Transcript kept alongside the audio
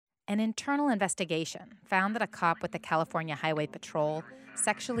An internal investigation found that a cop with the California Highway Patrol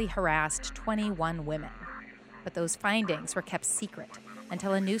sexually harassed 21 women. But those findings were kept secret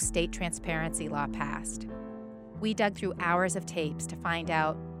until a new state transparency law passed. We dug through hours of tapes to find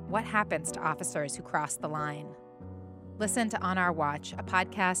out what happens to officers who cross the line. Listen to On Our Watch, a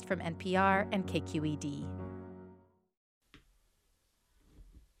podcast from NPR and KQED.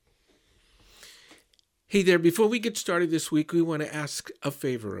 Hey there, before we get started this week, we want to ask a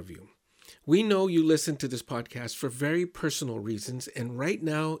favor of you. We know you listen to this podcast for very personal reasons, and right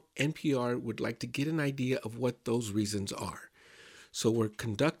now, NPR would like to get an idea of what those reasons are. So we're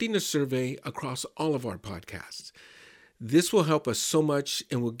conducting a survey across all of our podcasts. This will help us so much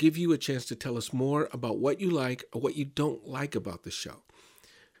and will give you a chance to tell us more about what you like or what you don't like about the show.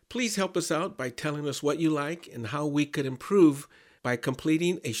 Please help us out by telling us what you like and how we could improve by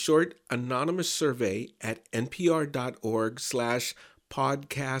completing a short anonymous survey at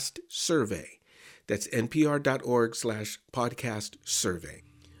npr.org/podcast survey. That's npr.org/podcast survey.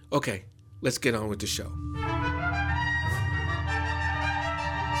 Okay, let's get on with the show.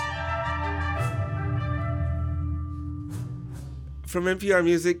 From NPR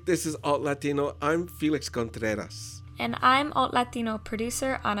Music, this is Alt Latino. I'm Felix Contreras. And I'm Alt Latino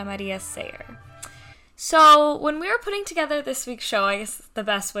producer Ana Maria Sayer. So when we were putting together this week's show, I guess the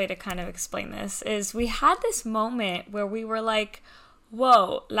best way to kind of explain this is we had this moment where we were like,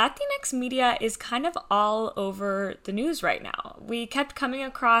 whoa, Latinx media is kind of all over the news right now. We kept coming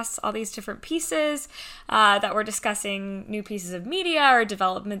across all these different pieces that were discussing new pieces of media or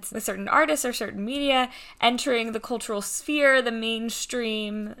developments with certain artists or certain media entering the cultural sphere, the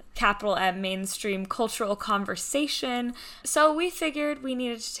mainstream, capital M, mainstream cultural conversation. So we figured we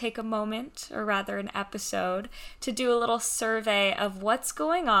needed to take a moment, or rather an episode, to do a little survey of what's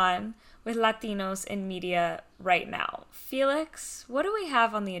going on with Latinos in media right now. Felix, what do we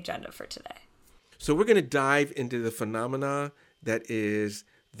have on the agenda for today? So we're going to dive into the phenomena that is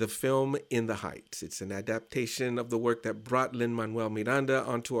the film In the Heights. It's an adaptation of the work that brought Lin-Manuel Miranda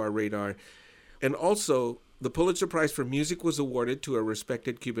onto our radar. And also, the Pulitzer Prize for Music was awarded to a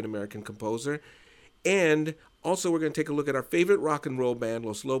respected Cuban-American composer. And also, we're going to take a look at our favorite rock and roll band,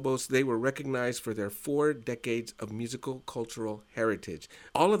 Los Lobos. They were recognized for their 4 decades of musical cultural heritage.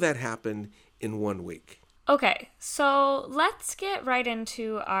 All of that happened in 1 week. Okay, so let's get right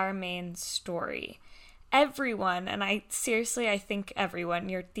into our main story. Everyone, and I think everyone,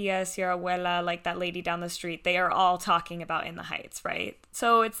 your tias, your abuela, like that lady down the street, they are all talking about In the Heights, right?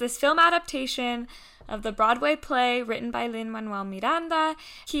 So it's this film adaptation of the Broadway play written by Lin-Manuel Miranda,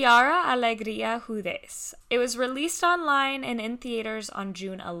 Chiara Alegría Judes. It was released online and in theaters on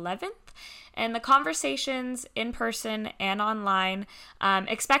June 11th, and the conversations in person and online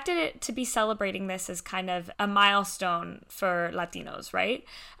expected it to be celebrating this as kind of a milestone for Latinos, right?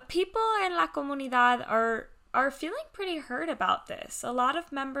 People in La Comunidad are feeling pretty hurt about this. A lot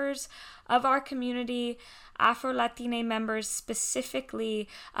of members of our community, Afro-Latine members specifically,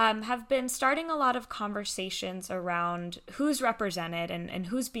 have been starting a lot of conversations around who's represented and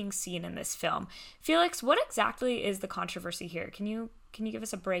who's being seen in this film. Felix, what exactly is the controversy here? Can you give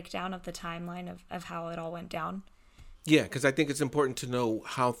us a breakdown of the timeline of how it all went down? Yeah, because I think it's important to know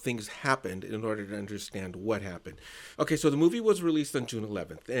how things happened in order to understand what happened. Okay, so the movie was released on June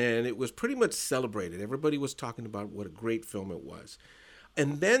 11th, and it was pretty much celebrated. Everybody was talking about what a great film it was.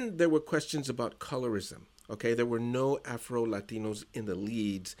 And then there were questions about colorism. Okay, there were no Afro-Latinos in the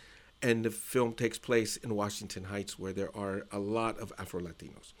leads, and the film takes place in Washington Heights, where there are a lot of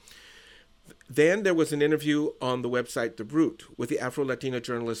Afro-Latinos. Then there was an interview on the website The Root with the Afro-Latino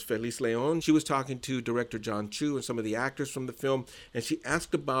journalist Feliz León. She was talking to director John Chu and some of the actors from the film, and she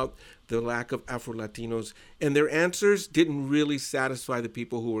asked about the lack of Afro-Latinos, and their answers didn't really satisfy the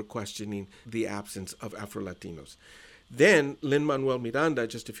people who were questioning the absence of Afro-Latinos. Then Lin-Manuel Miranda,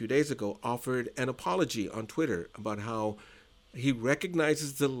 just a few days ago, offered an apology on Twitter about how he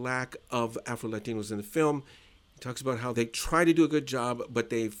recognizes the lack of Afro-Latinos in the film. Talks about how they try to do a good job, but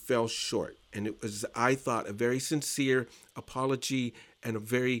they fell short. And it was, I thought, a very sincere apology and a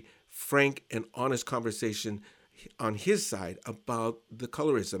very frank and honest conversation on his side about the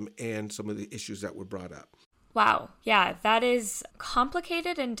colorism and some of the issues that were brought up. Wow. Yeah, that is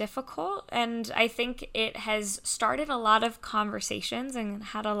complicated and difficult. And I think it has started a lot of conversations and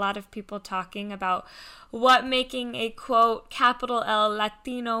had a lot of people talking about what making a, quote, capital L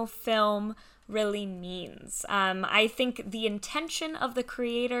Latino film really means. I think the intention of the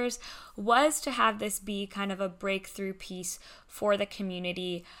creators was to have this be kind of a breakthrough piece for the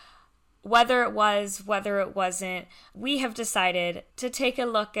community. Whether it was, whether it wasn't, we have decided to take a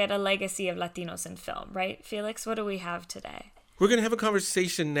look at a legacy of Latinos in film, right? Felix, what do we have today? We're going to have a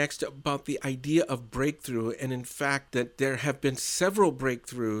conversation next about the idea of breakthrough, and in fact that there have been several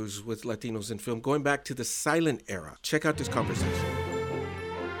breakthroughs with Latinos in film going back to the silent era. Check out this conversation.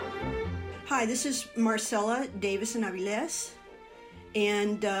 Hi, this is Marcela Davison Aviles,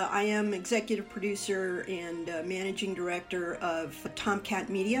 and I am executive producer and managing director of Tomcat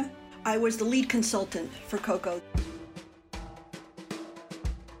Media. I was the lead consultant for Coco.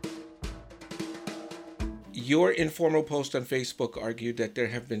 Your informal post on Facebook argued that there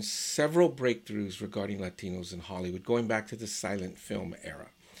have been several breakthroughs regarding Latinos in Hollywood, going back to the silent film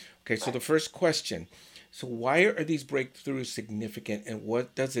era. Okay, so the first question, so why are these breakthroughs significant, and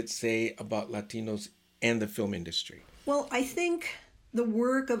what does it say about Latinos and the film industry? Well, I think the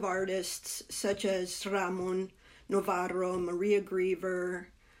work of artists such as Ramon Novarro, Maria Griever,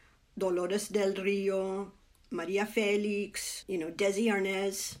 Dolores del Rio, Maria Felix, Desi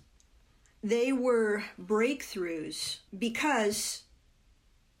Arnaz, they were breakthroughs because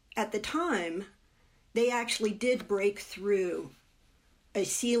at the time they actually did break through a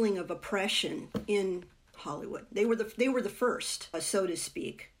ceiling of oppression in Hollywood. They were the first, so to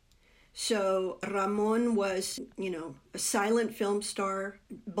speak. So Ramon was, a silent film star,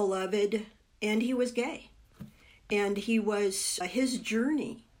 beloved, and he was gay. And he was his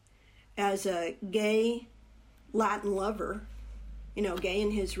journey as a gay Latin lover, gay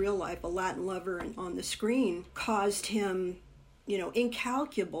in his real life, a Latin lover and on the screen, caused him,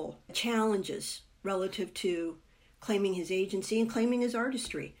 incalculable challenges relative to claiming his agency and claiming his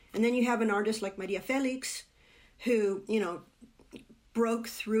artistry. And then you have an artist like Maria Felix, who, broke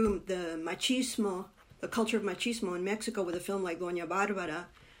through the machismo, the culture of machismo in Mexico with a film like Doña Bárbara. I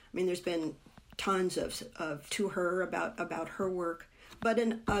mean, there's been tons of to her about her work. But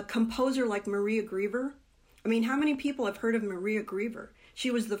a composer like Maria Griever, I mean, how many people have heard of Maria Griever? She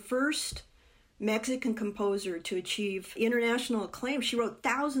was the first Mexican composer to achieve international acclaim. She wrote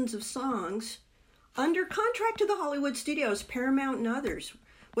thousands of songs under contract to the Hollywood studios, Paramount and others.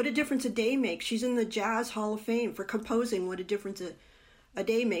 What a difference a day makes. She's in the Jazz Hall of Fame for composing What a Difference a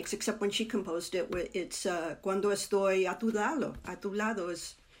Day Makes, except when she composed it, it's Cuando Estoy a tu lado. A tu lado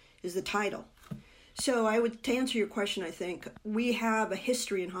is the title. So to answer your question, I think we have a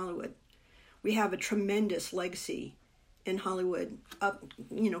history in Hollywood. We have a tremendous legacy in Hollywood,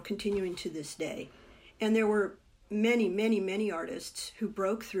 continuing to this day. And there were many, many, many artists who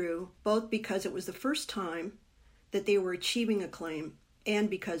broke through, both because it was the first time that they were achieving acclaim and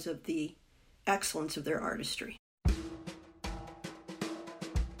because of the excellence of their artistry.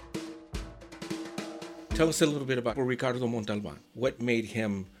 Tell us a little bit about Ricardo Montalban. What made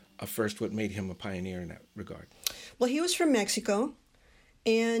him a first? What made him a pioneer in that regard? Well, he was from Mexico,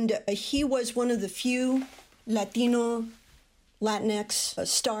 and he was one of the few Latino, Latinx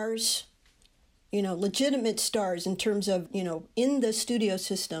stars, legitimate stars in terms of, in the studio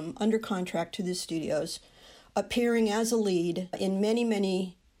system, under contract to the studios, appearing as a lead in many,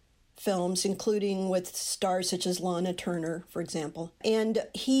 many films, including with stars such as Lana Turner, for example. And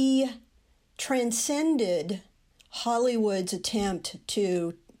he transcended Hollywood's attempt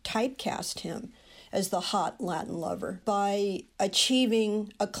to typecast him as the hot Latin lover by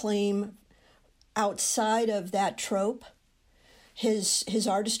achieving acclaim outside of that trope. His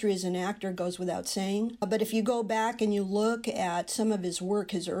artistry as an actor goes without saying. But if you go back and you look at some of his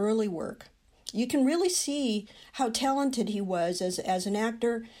work, his early work, you can really see how talented he was as an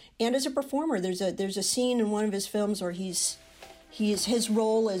actor and as a performer. There's a scene in one of his films where his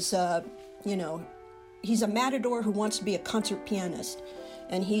role is he's a matador who wants to be a concert pianist,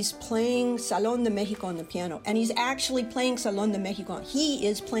 and he's playing Salón de México on the piano, and he's actually playing Salón de México. He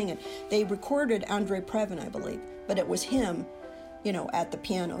is playing it. They recorded Andre Previn, I believe, but it was him, at the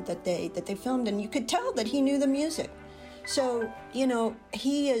piano that they filmed, and you could tell that he knew the music. So,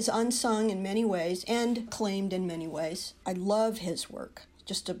 he is unsung in many ways and claimed in many ways. I love his work.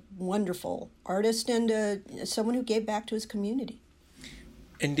 Just a wonderful artist and someone who gave back to his community.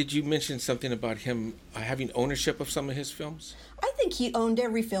 And did you mention something about him having ownership of some of his films? I think he owned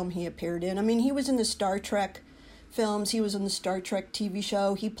every film he appeared in. I mean, he was in the Star Trek films. He was in the Star Trek TV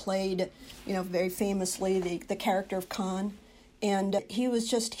show. He played, very famously the character of Khan. And he was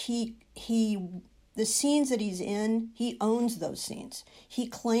just, the scenes that he's in, he owns those scenes. He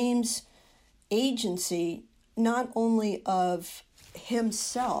claims agency not only of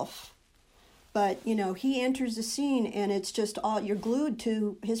himself, but, he enters the scene and it's just you're glued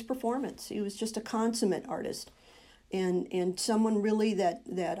to his performance. He was just a consummate artist and someone really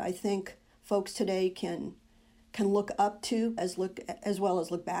that I think folks today can look up to as well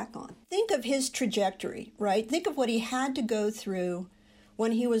as look back on. Think of his trajectory, right? Think of what he had to go through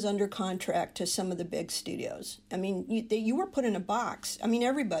when he was under contract to some of the big studios. I mean, you were put in a box. I mean,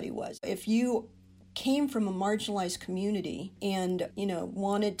 everybody was. If you came from a marginalized community and,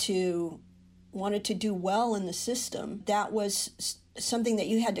 wanted to do well in the system, that was something that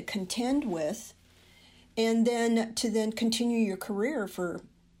you had to contend with, and then to continue your career for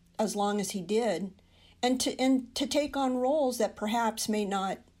as long as he did, and to take on roles that perhaps may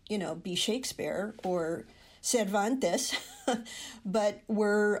not, be Shakespeare or Cervantes, but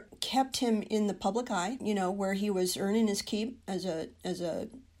kept him in the public eye, where he was earning his keep as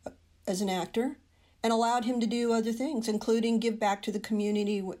an actor, and allowed him to do other things, including give back to the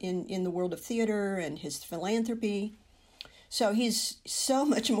community in the world of theater and his philanthropy. So he's so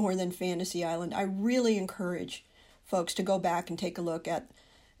much more than Fantasy Island. I really encourage folks to go back and take a look at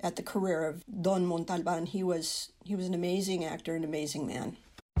the career of Don Montalban. He was an amazing actor, an amazing man.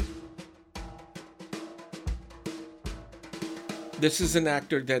 This is an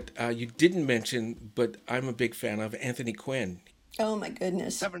actor that you didn't mention, but I'm a big fan of, Anthony Quinn. Oh, my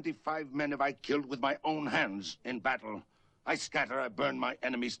goodness. 75 men have I killed with my own hands in battle. I scatter, I burn my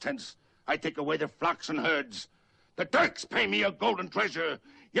enemies' tents. I take away their flocks and herds. The Turks pay me a golden treasure,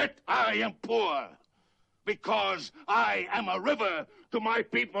 yet I am poor. Because I am a river to my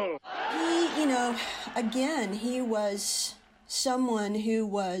people. He was someone who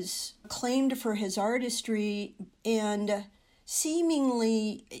was acclaimed for his artistry and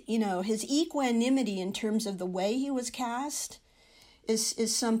seemingly, his equanimity in terms of the way he was cast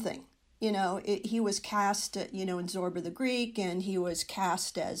is something. He was cast, in Zorba the Greek, and he was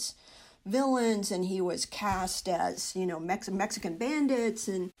cast as villains, and he was cast as, Mexican bandits,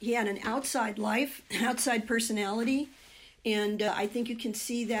 and he had an outside life, outside personality, and I think you can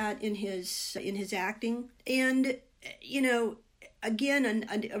see that in his acting. And, again,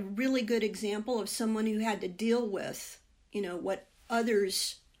 a really good example of someone who had to deal with,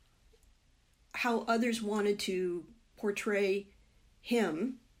 how others wanted to portray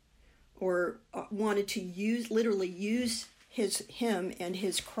him, or wanted to literally use him and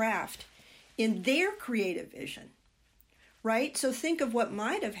his craft in their creative vision, right? So think of what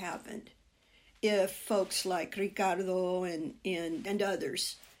might have happened if folks like Ricardo and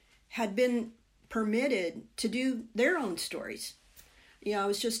others had been permitted to do their own stories. I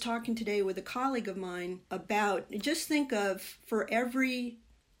was just talking today with a colleague of mine about, just think of, for every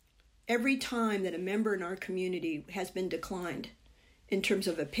time that a member in our community has been declined in terms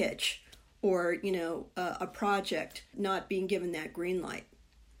of a pitch, or, a project not being given that green light.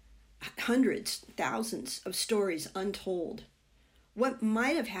 Hundreds, thousands of stories untold. What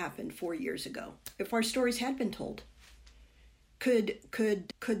might have happened 4 years ago if our stories had been told? Could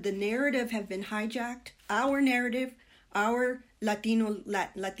the narrative have been hijacked? Our narrative, our Latina,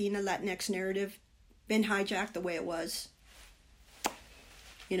 Latinx narrative, been hijacked the way it was?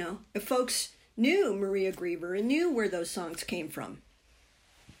 If folks knew Maria Griever and knew where those songs came from.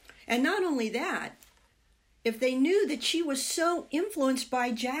 And not only that, if they knew that she was so influenced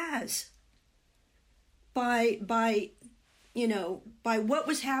by jazz, by what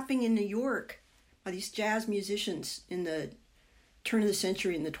was happening in New York, by these jazz musicians in the turn of the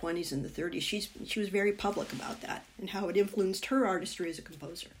century, in the 20s and the 30s, she was very public about that and how it influenced her artistry as a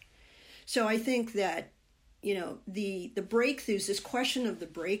composer. So I think that, the breakthroughs, this question of the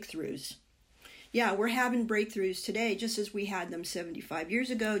breakthroughs, yeah, we're having breakthroughs today just as we had them 75 years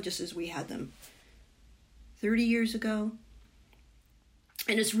ago, just as we had them 30 years ago.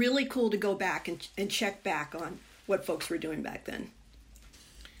 And it's really cool to go back and check back on what folks were doing back then.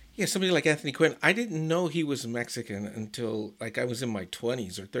 Yeah, somebody like Anthony Quinn, I didn't know he was Mexican until I was in my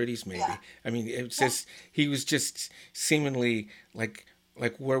 20s or 30s maybe. Yeah. I mean, it's just, he was just seemingly like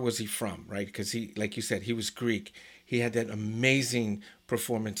where was he from, right? Because he, like you said, he was Greek. He had that amazing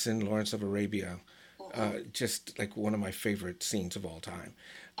performance in Lawrence of Arabia, just like one of my favorite scenes of all time.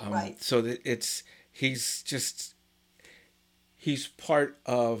 Right. So that he's part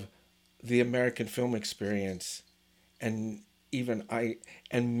of the American film experience, and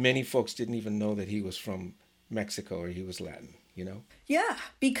many folks didn't even know that he was from Mexico or he was Latin, Yeah,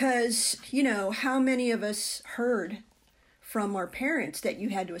 because, how many of us heard from our parents that you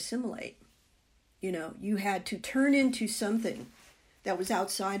had to assimilate? You had to turn into something that was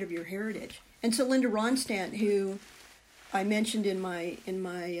outside of your heritage. And so Linda Ronstadt, who I mentioned in my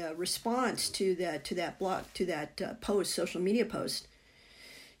response to that post, social media post,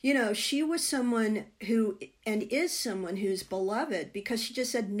 she was someone who, and is someone who's beloved because she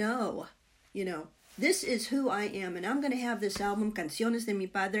just said, no, this is who I am, and I'm going to have this album, Canciones de mi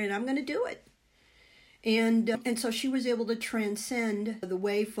Padre, and I'm going to do it. And so she was able to transcend the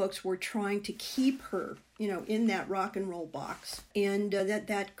way folks were trying to keep her, in that rock and roll box. And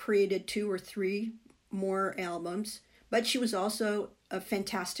that created 2 or 3 more albums. But she was also a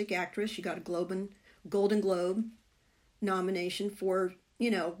fantastic actress. She got a Golden Globe nomination for,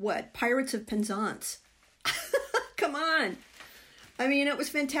 Pirates of Penzance. Come on. I mean, it was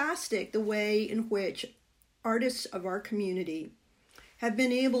fantastic the way in which artists of our community have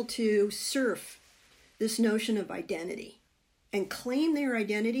been able to surf this notion of identity and claim their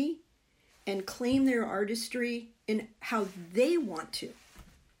identity and claim their artistry in how they want to.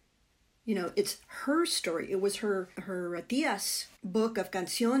 It's her story. It was her tia's book of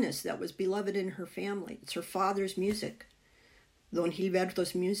canciones that was beloved in her family. It's her father's music, Don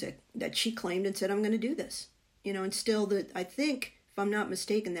Gilberto's music, that she claimed and said, I'm going to do this. And still, I think, if I'm not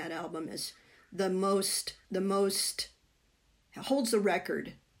mistaken, that album is the most holds the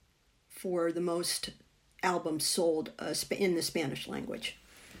record for the most albums sold in the Spanish language.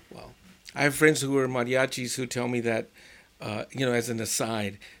 Wow. I have friends who are mariachis who tell me that, as an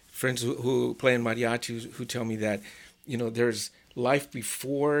aside, friends who play in mariachis who tell me that, there's life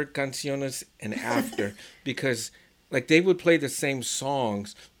before canciones and after, because like they would play the same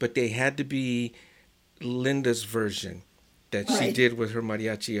songs, but they had to be Linda's version that she did with her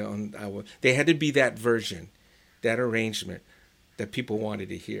mariachi on our. They had to be that version, that arrangement that people wanted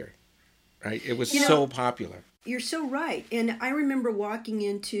to hear, right? It was so popular. You're so right. And I remember walking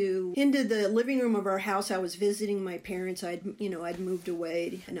into the living room of our house. I was visiting my parents. I'd moved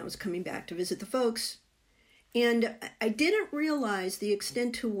away and I was coming back to visit the folks. And I didn't realize the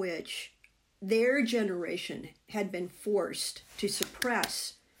extent to which their generation had been forced to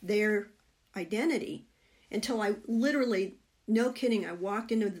suppress their identity until I literally, no kidding, I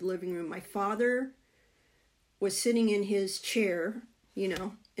walked into the living room. My father was sitting in his chair,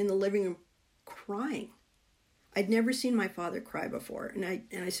 in the living room crying. I'd never seen my father cry before. And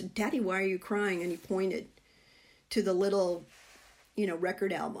I said, Daddy, why are you crying? And he pointed to the little,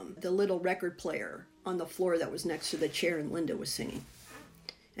 record album, the little record player on the floor that was next to the chair and Linda was singing.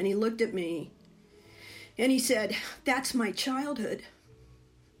 And he looked at me and he said, that's my childhood.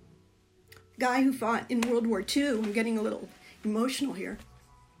 Guy who fought in World War II, I'm getting a little emotional here.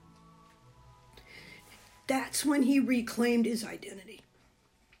 That's when he reclaimed his identity.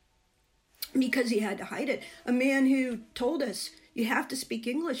 Because he had to hide it. A man who told us, you have to speak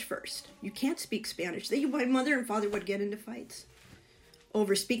English first. You can't speak Spanish. My mother and father would get into fights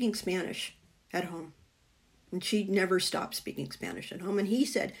over speaking Spanish at home. And she never stopped speaking Spanish at home. And he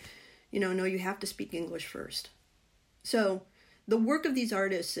said, no, you have to speak English first. So the work of these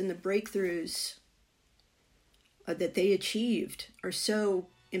artists and the breakthroughs that they achieved are so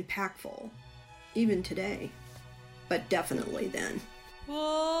impactful, even today, but definitely then.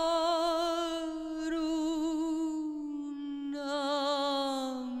 Por un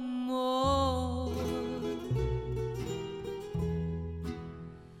amor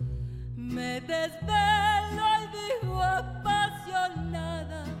me desvelo y digo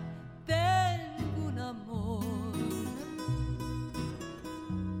apasionada, tengo un amor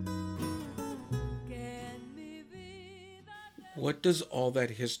que en mi vida. What does all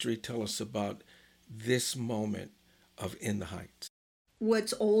that history tell us about this moment of In the Heights?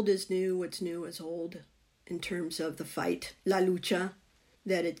 What's old is new, what's new is old, in terms of the fight, la lucha,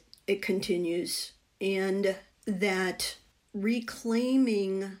 that it continues, and that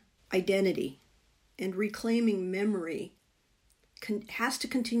reclaiming identity and reclaiming memory has to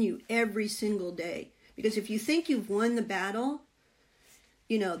continue every single day. Because if you think you've won the battle,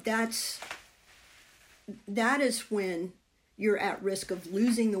 that is when you're at risk of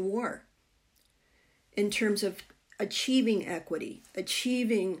losing the war in terms of achieving equity,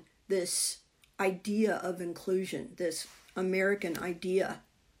 achieving this idea of inclusion, this American idea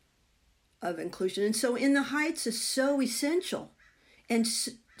of inclusion. And so In the Heights is so essential, and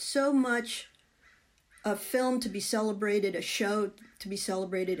so much a film to be celebrated, a show to be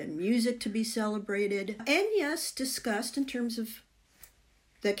celebrated, and music to be celebrated. And yes, discussed in terms of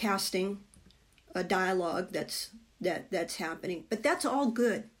the casting, a dialogue that's happening. But that's all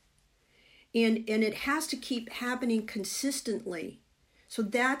good. And it has to keep happening consistently. So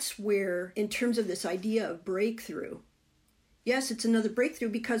that's where, in terms of this idea of breakthrough, yes, it's another breakthrough,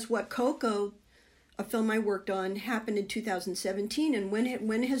 because what Coco, a film I worked on, happened in 2017. And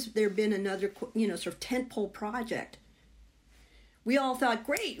when has there been another, sort of tentpole project? We all thought,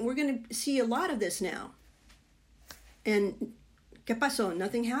 great, we're going to see a lot of this now. And ¿qué pasó?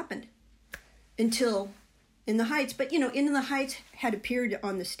 Nothing happened until In the Heights. But, In the Heights had appeared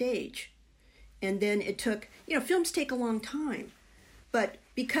on the stage. And then it took, films take a long time. But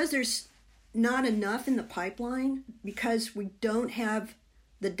because there's not enough in the pipeline, because we don't have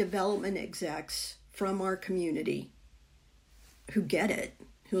the development execs from our community who get it,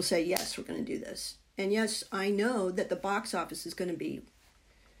 who'll say, yes, we're going to do this. And yes, I know that the box office is going to be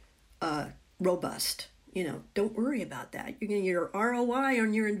robust. You know, don't worry about that. You're going to your ROI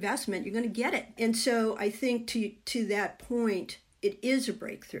on your investment, you're going to get it. And so I think to that point, it is a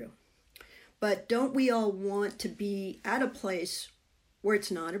breakthrough. But don't we all want to be at a place where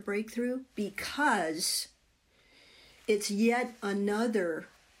it's not a breakthrough? Because it's yet another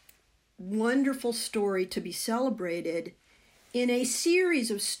wonderful story to be celebrated in a series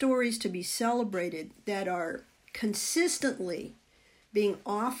of stories to be celebrated that are consistently being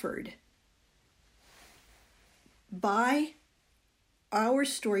offered by our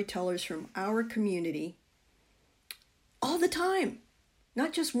storytellers from our community all the time,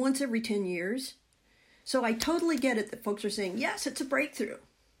 not just once every 10 years. So I totally get it that folks are saying, yes, it's a breakthrough.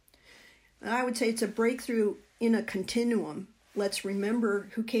 And I would say it's a breakthrough in a continuum. Let's remember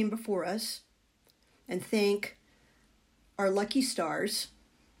who came before us and thank our lucky stars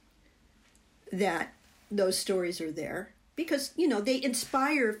that those stories are there. Because, you know, they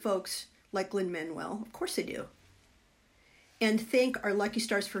inspire folks like Lin-Manuel. Of course they do. And thank our lucky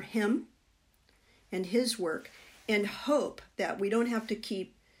stars for him and his work, and hope that we don't have to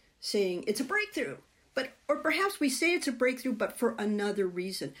keep saying it's a breakthrough. Or perhaps we say it's a breakthrough, but for another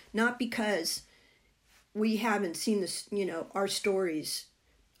reason. Not because we haven't seen this, you know, our stories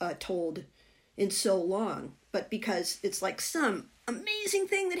told in so long, but because it's like some amazing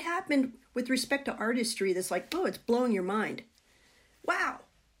thing that happened with respect to artistry that's like, oh, it's blowing your mind. Wow,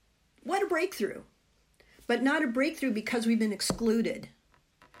 what a breakthrough. But not a breakthrough because we've been excluded,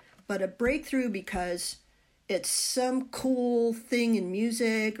 but a breakthrough because it's some cool thing in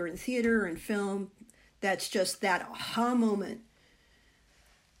music or in theater or in film that's just that aha moment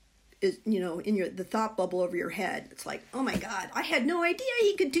is, you know, in the thought bubble over your head. It's like, oh my God, I had no idea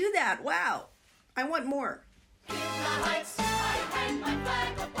he could do that. Wow, I want more. In the heights, I hang my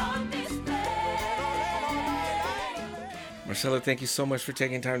flag upon display. Marcela, thank you so much for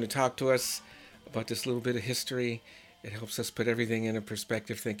taking time to talk to us about this little bit of history. It helps us put everything in a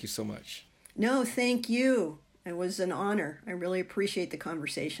perspective. Thank you so much. No, thank you. It was an honor. I really appreciate the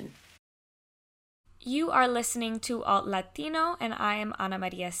conversation. You are listening to Alt Latino, and I am Ana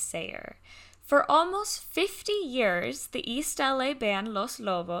Maria Sayer. For almost 50 years, the East LA band Los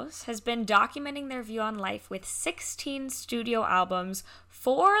Lobos has been documenting their view on life with 16 studio albums,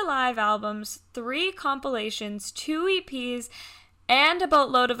 4 live albums, 3 compilations, 2 EPs, and a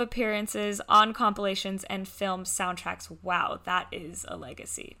boatload of appearances on compilations and film soundtracks. Wow, that is a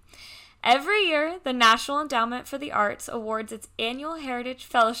legacy. Every year, the National Endowment for the Arts awards its annual Heritage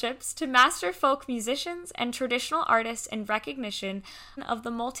Fellowships to master folk musicians and traditional artists in recognition of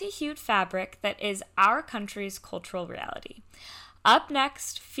the multi-hued fabric that is our country's cultural reality. Up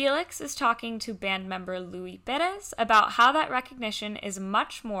next, Felix is talking to band member Louis Perez about how that recognition is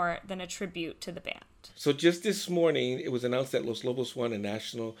much more than a tribute to the band. So just this morning, it was announced that Los Lobos won a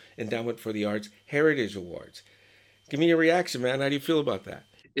National Endowment for the Arts Heritage Awards. Give me your reaction, man. How do you feel about that?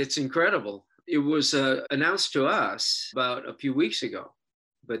 It's incredible. It was announced to us about a few weeks ago,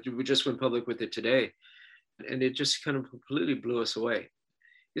 but we just went public with it today. And it just kind of completely blew us away.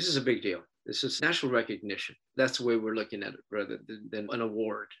 This is a big deal. This is national recognition. That's the way we're looking at it rather than an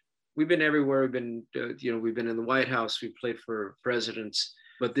award. We've been everywhere. We've been, we've been in the White House. We've played for presidents.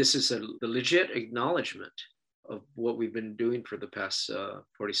 But this is a legit acknowledgement of what we've been doing for the past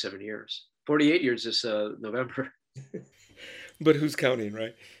 47 years. 48 years this November. But who's counting,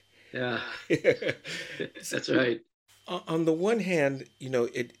 right? Yeah, that's right. On the one hand,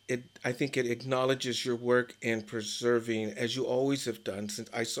 I think it acknowledges your work in preserving, as you always have done, since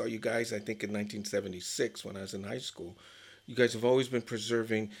I saw you guys, I think in 1976 when I was in high school. You guys have always been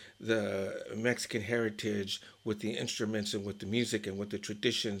preserving the Mexican heritage with the instruments and with the music and with the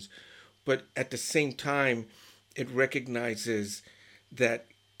traditions. But at the same time, it recognizes that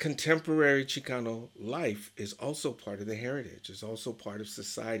contemporary Chicano life is also part of the heritage, is also part of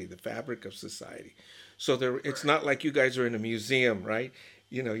society, the fabric of society. So it's not like you guys are in a museum, right?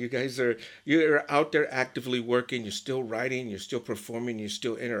 You're out there actively working, you're still writing, you're still performing, you're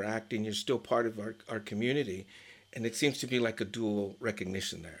still interacting, you're still part of our community. And it seems to be like a dual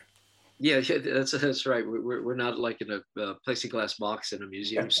recognition there. Yeah, that's right. We're not like in a plexiglass box in a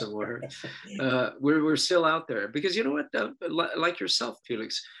museum somewhere. We're still out there because you know what? Like yourself,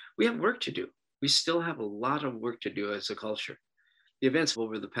 Felix, we have work to do. We still have a lot of work to do as a culture. The events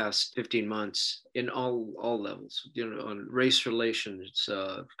over the past 15 months in all levels, on race relations,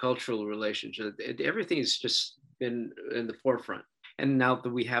 cultural relations, everything has just been in the forefront. And now that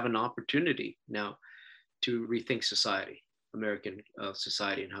we have an opportunity now to rethink society, American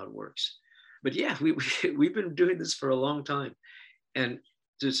society and how it works. But yeah, we've been doing this for a long time. And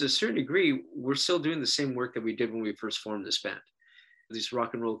to a certain degree, we're still doing the same work that we did when we first formed this band. These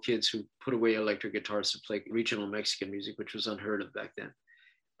rock and roll kids who put away electric guitars to play regional Mexican music, which was unheard of back then.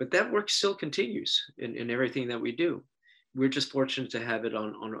 But that work still continues in everything that we do. We're just fortunate to have it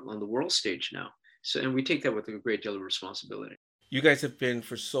on the world stage now. So, and we take that with a great deal of responsibility. You guys have been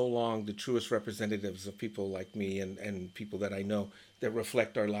for so long the truest representatives of people like me and people that I know that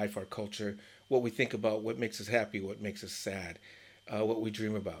reflect our life, our culture, what we think about, what makes us happy, what makes us sad, what we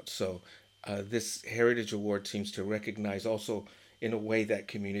dream about. So this Heritage Award seems to recognize also in a way that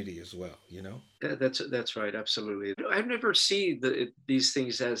community as well, you know? That's right, absolutely. I never see these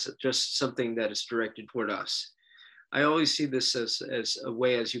things as just something that is directed toward us. I always see this as a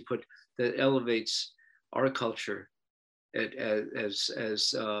way, as you put, that elevates our culture as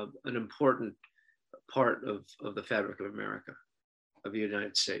an important part of the fabric of America, of the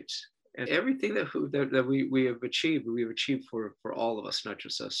United States. And everything that we have achieved, we've achieved for all of us, not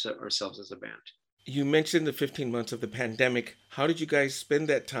just ourselves as a band. You mentioned the 15 months of the pandemic. How did you guys spend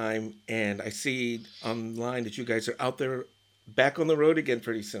that time? And I see online that you guys are out there back on the road again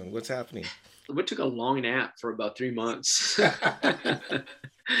pretty soon. What's happening? We took a long nap for about 3 months.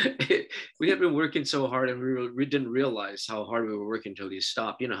 We had been working so hard, and we didn't realize how hard we were working until you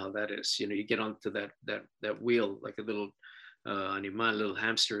stop. You know how that is. You know, you get onto that wheel like a little animal, a little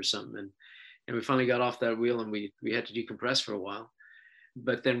hamster or something, and we finally got off that wheel, and we had to decompress for a while.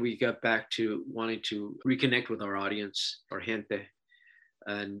 But then we got back to wanting to reconnect with our audience, our gente,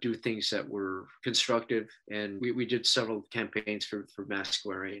 and do things that were constructive. And we did several campaigns for mask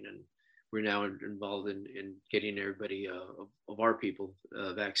wearing, and we're now involved in getting everybody of our people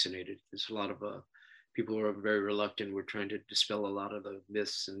vaccinated. There's a lot of people who are very reluctant. We're trying to dispel a lot of the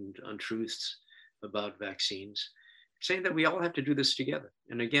myths and untruths about vaccines, saying that we all have to do this together.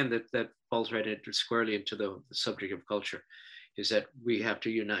 And again, that falls right squarely into the subject of culture, is that we have to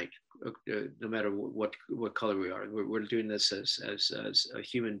unite, no matter what color we are. We're doing this as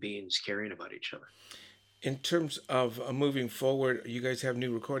human beings caring about each other. In terms of moving forward, you guys have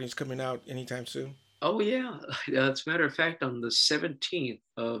new recordings coming out anytime soon? Oh, yeah. As a matter of fact, on the 17th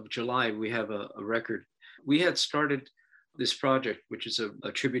of July, we have a record. We had started this project, which is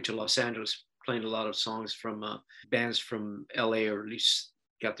a tribute to Los Angeles, playing a lot of songs from bands from LA, or at least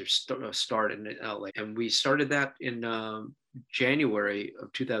got their start in LA. And we started that in January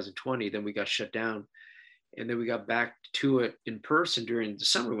of 2020. Then we got shut down. And then we got back to it in person during the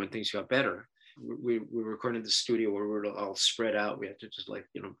summer when things got better. We were recording in the studio where we were all spread out. We had to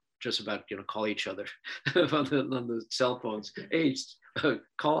just about call each other on the cell phones. Hey,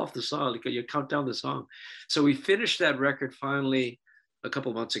 call off the song. You count down the song. So we finished that record finally a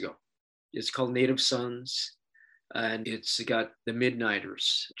couple months ago. It's called Native Sons, and it's got the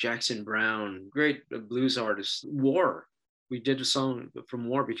Midnighters, Jackson Browne, great blues artists. War. We did a song from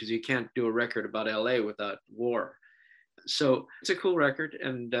War because you can't do a record about LA without war. So it's a cool record,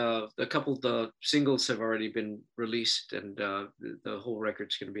 and a couple of the singles have already been released, and the whole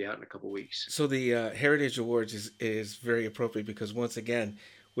record's going to be out in a couple of weeks. So the Heritage Awards is very appropriate because once again,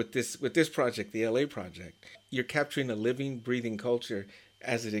 with this project, the LA project, you're capturing a living, breathing culture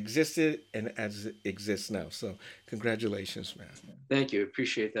as it existed and as it exists now. So congratulations, man. Thank you.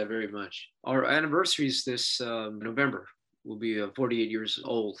 Appreciate that very much. Our anniversary is this November. We'll be 48 years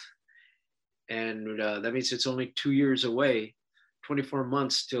old. And that means it's only 2 years away, 24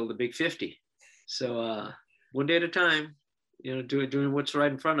 months till the big 50. So one day at a time, doing what's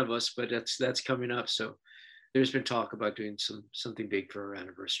right in front of us, but that's coming up. So there's been talk about doing something big for our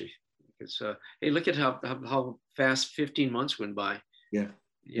anniversary. Because hey, look at how fast 15 months went by. Yeah.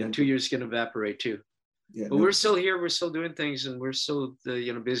 2 years can evaporate too. Yeah, but we're still here. We're still doing things, and we're still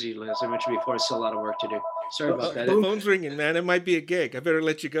busy. As I mentioned before, still a lot of work to do. Sorry about that. The phone's ringing, man. It might be a gig. I better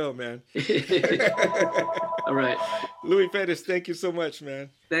let you go, man. All right. Louis Pettis, thank you so much, man.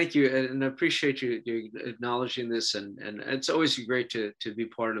 Thank you, and I appreciate you acknowledging this, and it's always great to be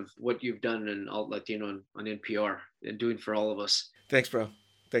part of what you've done in Alt Latino on NPR and doing for all of us. Thanks, bro.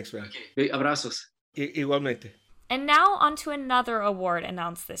 Thanks, man. Okay. Abrazos. Igualmente. And now on to another award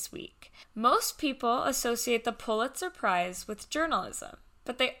announced this week. Most people associate the Pulitzer Prize with journalism,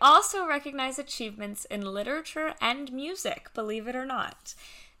 but they also recognize achievements in literature and music, believe it or not.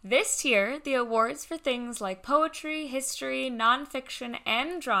 This year, the awards for things like poetry, history, nonfiction,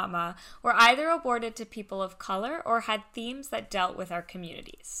 and drama were either awarded to people of color or had themes that dealt with our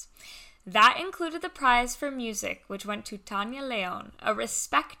communities. That included the prize for music, which went to Tania León, a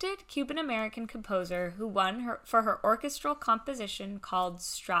respected Cuban-American composer who won for her orchestral composition called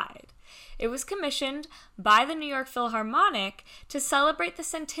Stride. It was commissioned by the New York Philharmonic to celebrate the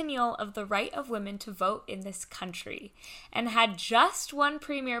centennial of the right of women to vote in this country, and had just one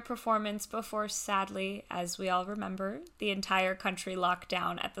premiere performance before, sadly, as we all remember, the entire country locked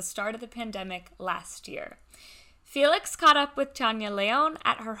down at the start of the pandemic last year. Felix caught up with Tania León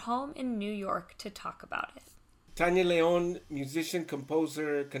at her home in New York to talk about it. Tania León, musician,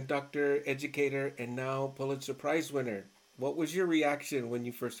 composer, conductor, educator, and now Pulitzer Prize winner. What was your reaction when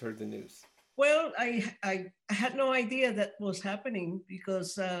you first heard the news? Well, I had no idea that was happening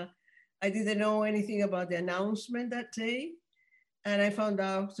because I didn't know anything about the announcement that day. And I found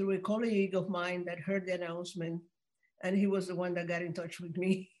out through a colleague of mine that heard the announcement, and he was the one that got in touch with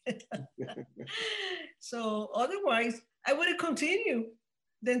me. So otherwise, I would have continued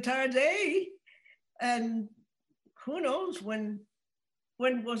the entire day. And who knows when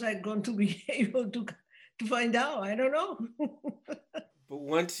was I going to be able to find out? I don't know. But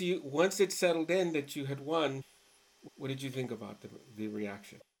once it settled in that you had won, what did you think about the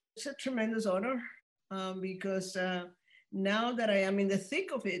reaction? It's a tremendous honor because now that I am in the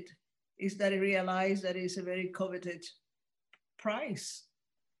thick of it, is that I realize that it's a very coveted prize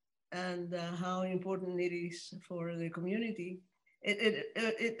and how important it is for the community.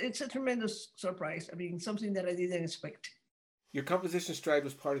 It's a tremendous surprise. I mean, something that I didn't expect. Your composition Stride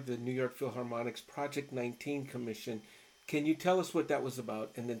was part of the New York Philharmonic's Project 19 commission. Can you tell us what that was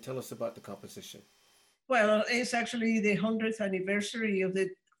about, and then tell us about the composition? Well, it's actually the 100th anniversary of the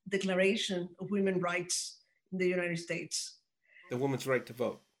Declaration of Women's Rights in the United States. The woman's right to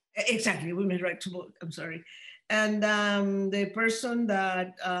vote. Exactly, women's right to vote, I'm sorry. And the person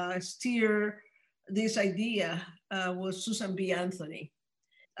that steered this idea was Susan B. Anthony.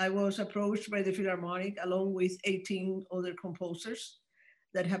 I was approached by the Philharmonic along with 18 other composers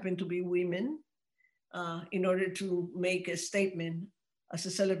that happened to be women in order to make a statement as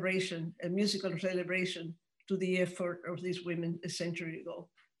a celebration, a musical celebration to the effort of these women a century ago.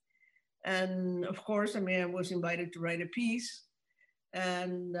 And of course, I was invited to write a piece.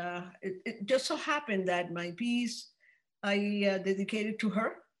 And it just so happened that my piece I dedicated to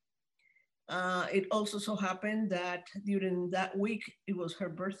her. It also so happened that during that week, it was her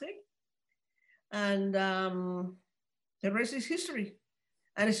birthday. And the rest is history.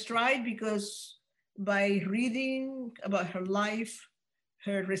 And it's Stride because by reading about her life,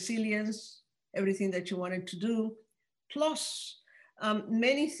 her resilience, everything that she wanted to do, plus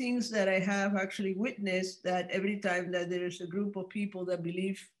many things that I have actually witnessed, that every time that there's a group of people that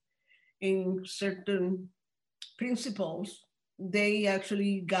believe in certain principles, they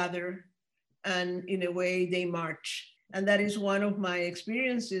actually gather and in a way they march. And that is one of my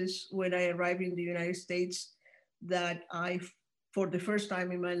experiences when I arrived in the United States, that for the first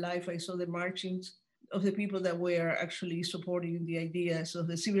time in my life, I saw the marchings of the people that were actually supporting the ideas of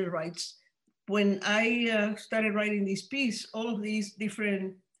the civil rights. When I started writing this piece, all of these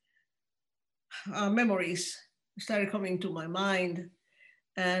different memories started coming to my mind.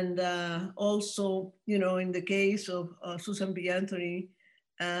 And also, in the case of Susan B. Anthony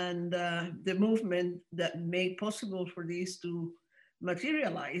and the movement that made possible for this to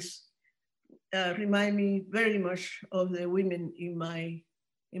materialize, remind me very much of the women in my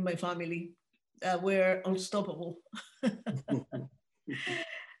family that were unstoppable.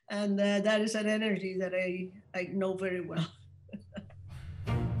 And that is an energy that I know very well.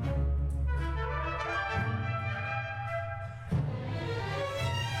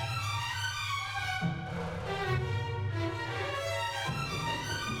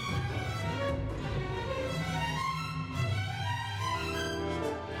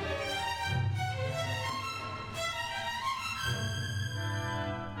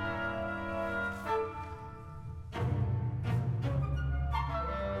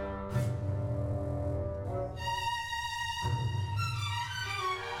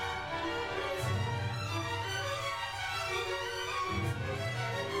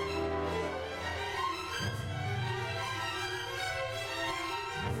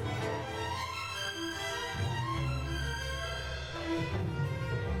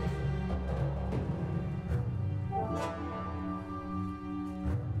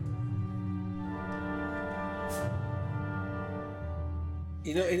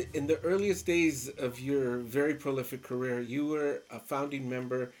 In the earliest days of your very prolific career, you were a founding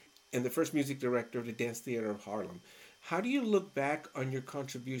member and the first music director of the Dance Theater of Harlem. How do you look back on your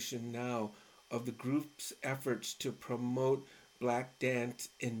contribution now of the group's efforts to promote Black dance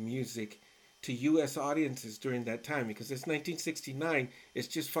and music to U.S. audiences during that time? Because it's 1969. It's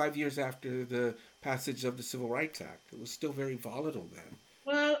just 5 years after the passage of the Civil Rights Act. It was still very volatile then.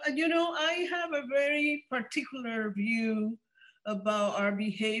 Well, I have a very particular view about our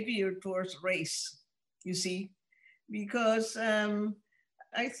behavior towards race, you see, because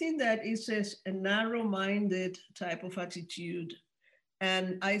I think that it's a narrow-minded type of attitude.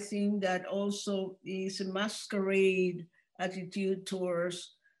 And I think that also is a masquerade attitude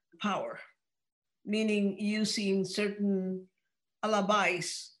towards power, meaning using certain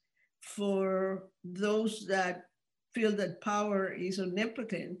alibis for those that feel that power is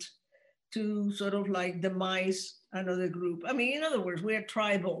omnipotent to sort of like demise another group. I mean, in other words, we are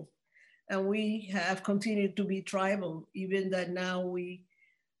tribal and we have continued to be tribal, even that now we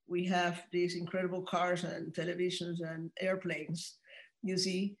have these incredible cars and televisions and airplanes, you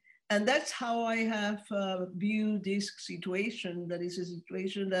see. And that's how I have viewed this situation, that is a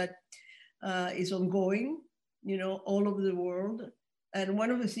situation that is ongoing, all over the world. And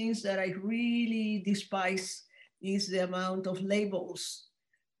one of the things that I really despise is the amount of labels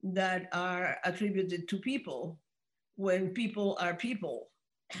that are attributed to people when people are people.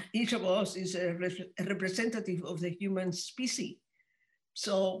 Each of us is a representative of the human species.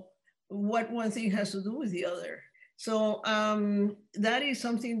 So what one thing has to do with the other. So that is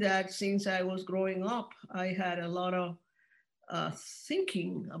something that since I was growing up, I had a lot of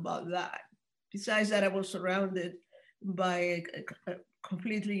thinking about that. Besides that, I was surrounded by a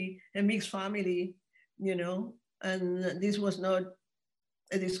completely a mixed family, and this was not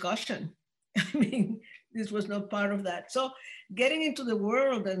a discussion. I mean, this was not part of that. So getting into the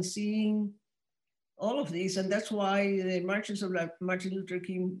world and seeing all of this, and that's why the marches of Martin Luther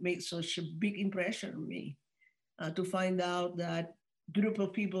King made such a big impression on me, to find out that group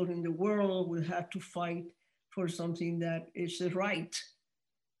of people in the world will have to fight for something that is the right.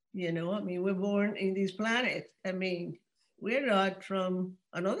 I mean, we're born in this planet. I mean, we're not from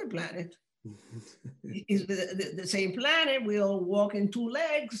another planet. It's the same planet. We all walk in two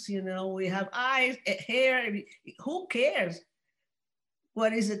legs, we have eyes, hair. Who cares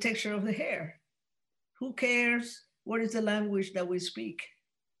what is the texture of the hair? Who cares what is the language that we speak?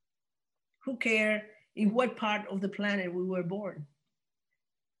 Who cares in what part of the planet we were born?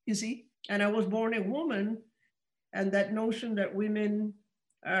 You see? And I was born a woman, and that notion that women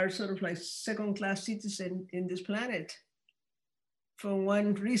are sort of like second-class citizens in this planet for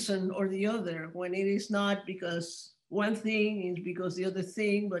one reason or the other, when it is not because one thing, is because the other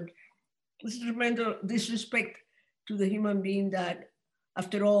thing, but this tremendous disrespect to the human being that,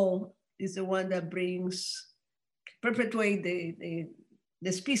 after all, is the one that perpetuate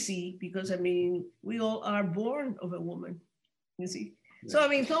the species, because I mean, we all are born of a woman, you see? Yeah. So I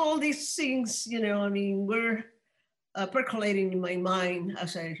mean, so all these things, I mean, were percolating in my mind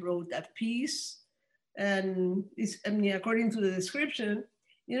as I wrote that piece. And according to the description,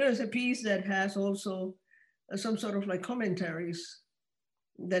 it's a piece that has also some sort of like commentaries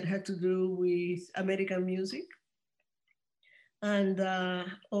that had to do with American music and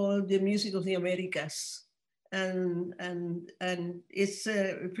all the music of the Americas. And it's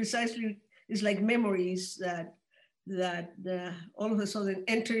precisely, it's like memories that all of a sudden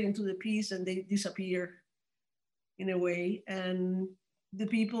enter into the piece and they disappear in a way. And the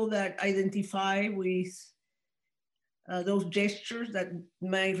people that identify with those gestures that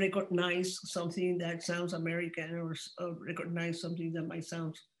might recognize something that sounds American or recognize something that might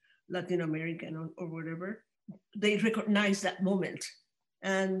sound Latin American or whatever, they recognize that moment.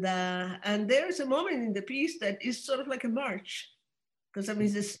 And there's a moment in the piece that is sort of like a march, because I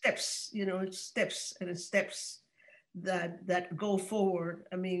mean, the steps, it's steps and it's steps that go forward.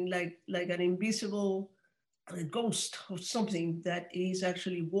 I mean, like an invisible ghost of something that is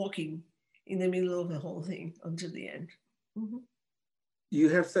actually walking in the middle of the whole thing until the end. Mm-hmm. You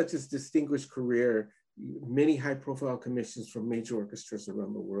have such a distinguished career, many high-profile commissions from major orchestras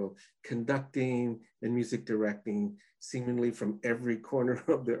around the world, conducting and music directing, seemingly from every corner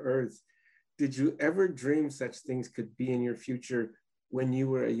of the earth. Did you ever dream such things could be in your future when you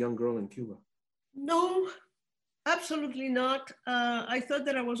were a young girl in Cuba? No, absolutely not. I thought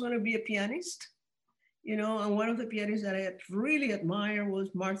that I was going to be a pianist. And one of the pianists that I really admire was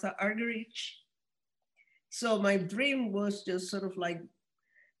Martha Argerich. So my dream was just sort of like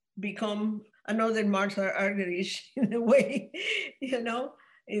become another Martha Argerich in a way,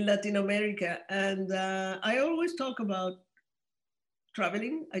 in Latin America. And I always talk about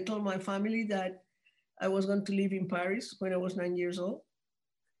traveling. I told my family that I was going to live in Paris when I was 9 years old.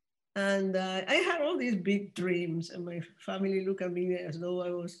 And I had all these big dreams, and my family looked at me as though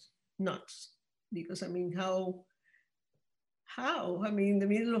I was nuts. Because I mean, how how? I mean, in the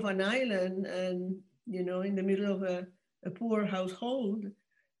middle of an island and, in the middle of a poor household,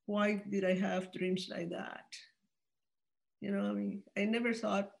 why did I have dreams like that? I mean, I never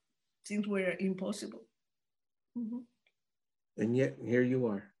thought things were impossible. Mm-hmm. And yet, here you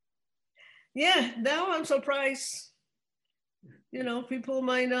are. Yeah, now I'm surprised. People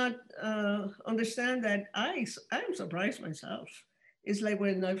might not understand that I'm surprised myself. It's like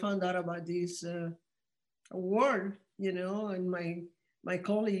when I found out about this award, and my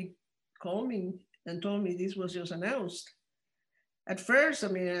colleague called me and told me this was just announced. At first, I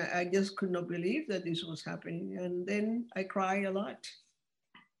mean, I just could not believe that this was happening. And then I cry a lot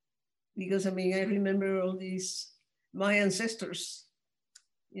because, I mean, I remember all these, my ancestors,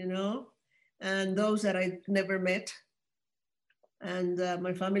 and those that I never met. And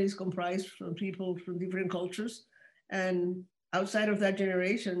my family is comprised from people from different cultures. And outside of that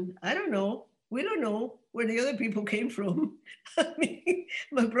generation, I don't know. We don't know where the other people came from. I mean,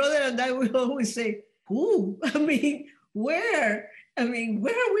 my brother and I would always say, who? I mean, where? I mean,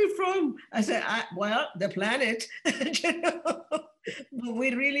 where are we from? I said, well, the planet. But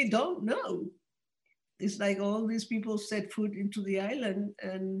we really don't know. It's like all these people set foot into the island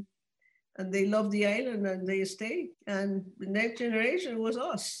and they love the island and they stay. And the next generation was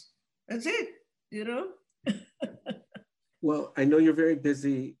us. That's it, Well, I know you're very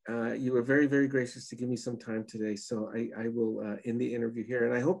busy. You were very, very gracious to give me some time today. So I will end the interview here.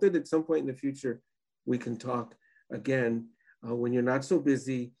 And I hope that at some point in the future, we can talk again when you're not so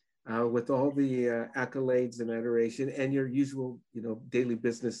busy with all the accolades and adoration and your usual, daily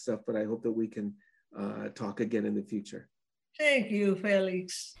business stuff. But I hope that we can talk again in the future. Thank you,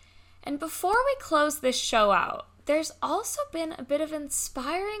 Felix. And before we close this show out, there's also been a bit of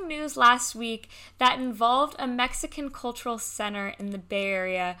inspiring news last week that involved a Mexican cultural center in the Bay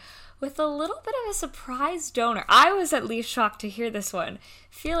Area with a little bit of a surprise donor. I was at least shocked to hear this one.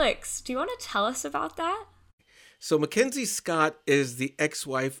 Felix, do you want to tell us about that? So Mackenzie Scott is the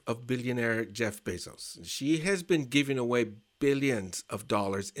ex-wife of billionaire Jeff Bezos. She has been giving away billions of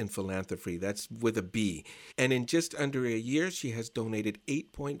dollars in philanthropy. That's with a B. And in just under a year, she has donated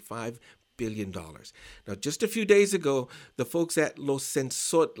 $8.5 billion. Now, just a few days ago, the folks at Los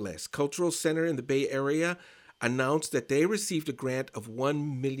Sensotles Cultural Center in the Bay Area announced that they received a grant of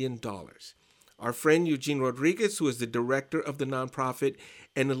 $1 million. Our friend Eugene Rodriguez, who is the director of the nonprofit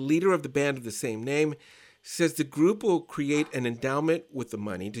and the leader of the band of the same name, says the group will create an endowment with the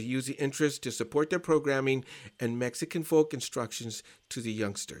money to use the interest to support their programming and Mexican folk instructions to the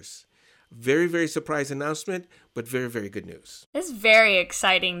youngsters. Very, very surprise announcement, but very, very good news. This is very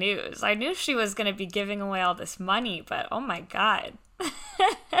exciting news. I knew she was going to be giving away all this money, but oh my God.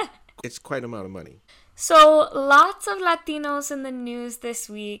 It's quite an amount of money. So, lots of Latinos in the news this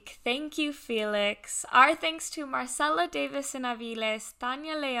week. Thank you, Felix. Our thanks to Marcela Davis and Aviles,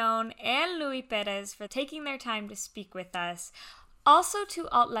 Tania León, and Louis Perez for taking their time to speak with us. Also to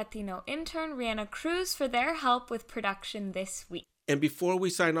Alt Latino intern Rihanna Cruz for their help with production this week. And before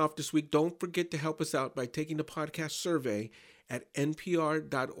we sign off this week, don't forget to help us out by taking the podcast survey at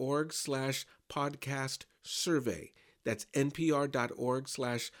npr.org/podcast survey. That's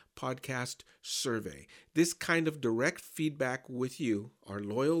npr.org/podcast survey. This kind of direct feedback with you, our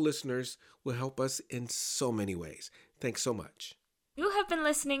loyal listeners, will help us in so many ways. Thanks so much. You have been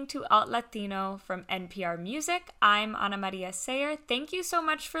listening to Alt Latino from NPR Music. I'm Ana Maria Sayer. Thank you so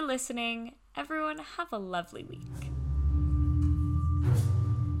much for listening. Everyone, have a lovely week.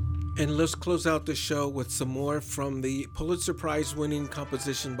 And let's close out the show with some more from the Pulitzer Prize-winning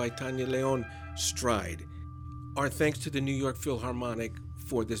composition by Tania León, Stride. Our thanks to the New York Philharmonic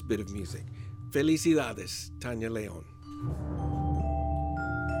for this bit of music. Felicidades, Tania León.